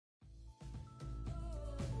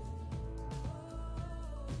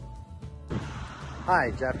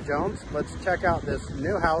Hi, Jeff Jones. Let's check out this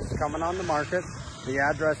new house coming on the market. The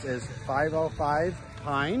address is 505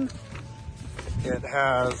 Pine. It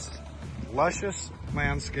has luscious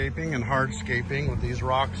landscaping and hardscaping with these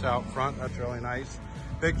rocks out front. That's really nice.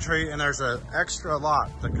 Big tree, and there's an extra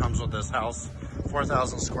lot that comes with this house.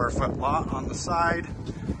 4,000 square foot lot on the side.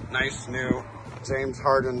 Nice new James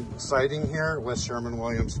Harden siding here with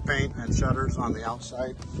Sherwin-Williams paint and shutters on the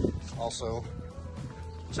outside. Also,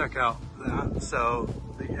 check out that. So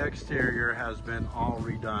the exterior has been all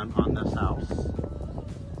redone on this house.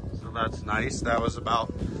 So that's nice. That was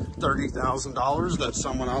about $30,000 that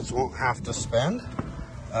someone else won't have to spend.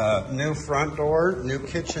 New front door, new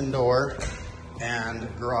kitchen door, and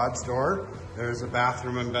garage door. There's a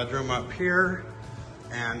bathroom and bedroom up here.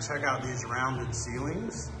 And check out these rounded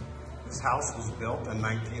ceilings. This house was built in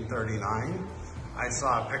 1939. I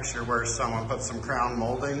saw a picture where someone put some crown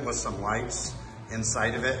molding with some lights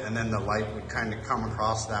inside of it, and then the light would kind of come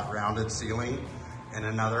across that rounded ceiling in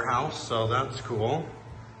another house, so that's cool.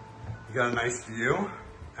 You got a nice view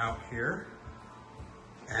out here.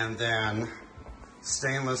 And then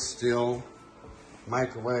stainless steel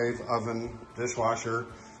microwave, oven, dishwasher.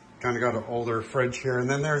 Kind of got an older fridge here, and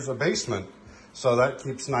then there's a basement. So that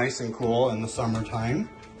keeps nice and cool in the summertime.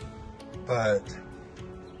 But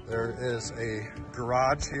there is a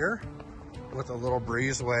garage here with a little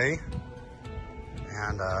breezeway.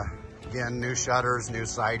 And again, new shutters, new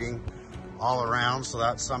siding all around. So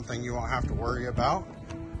that's something you won't have to worry about.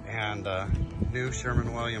 And new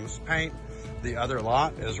Sherwin-Williams paint. The other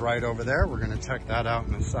lot is right over there. We're gonna check that out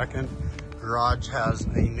in a second. Garage has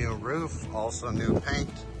a new roof, also new paint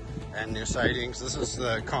and new sidings. This is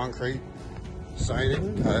the concrete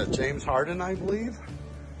siding, James Harden, I believe.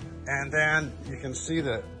 And then you can see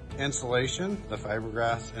the insulation, the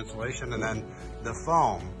fiberglass insulation, and then the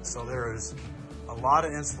foam. So there is a lot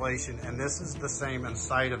of insulation, and this is the same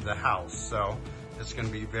inside of the house. So it's gonna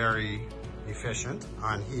be very efficient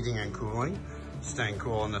on heating and cooling, staying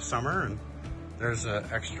cool in the summer. And there's an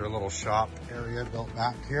extra little shop area built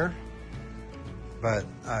back here. But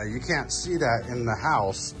you can't see that in the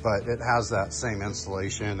house, but it has that same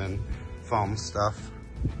insulation and foam stuff.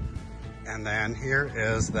 And then here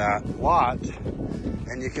is that lot,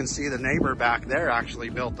 and you can see the neighbor back there actually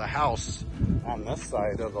built a house on this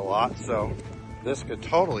side of the lot. So this could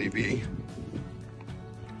totally be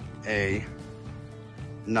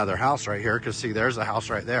another house right here, because see, there's a house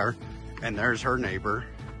right there, and there's her neighbor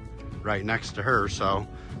right next to her. So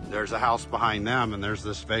there's a house behind them, and there's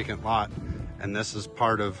this vacant lot, and this is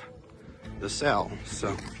part of the sale.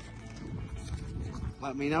 So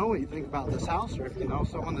let me know what you think about this house, or if you know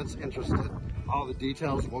someone that's interested. All the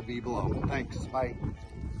details will be below. Thanks, bye.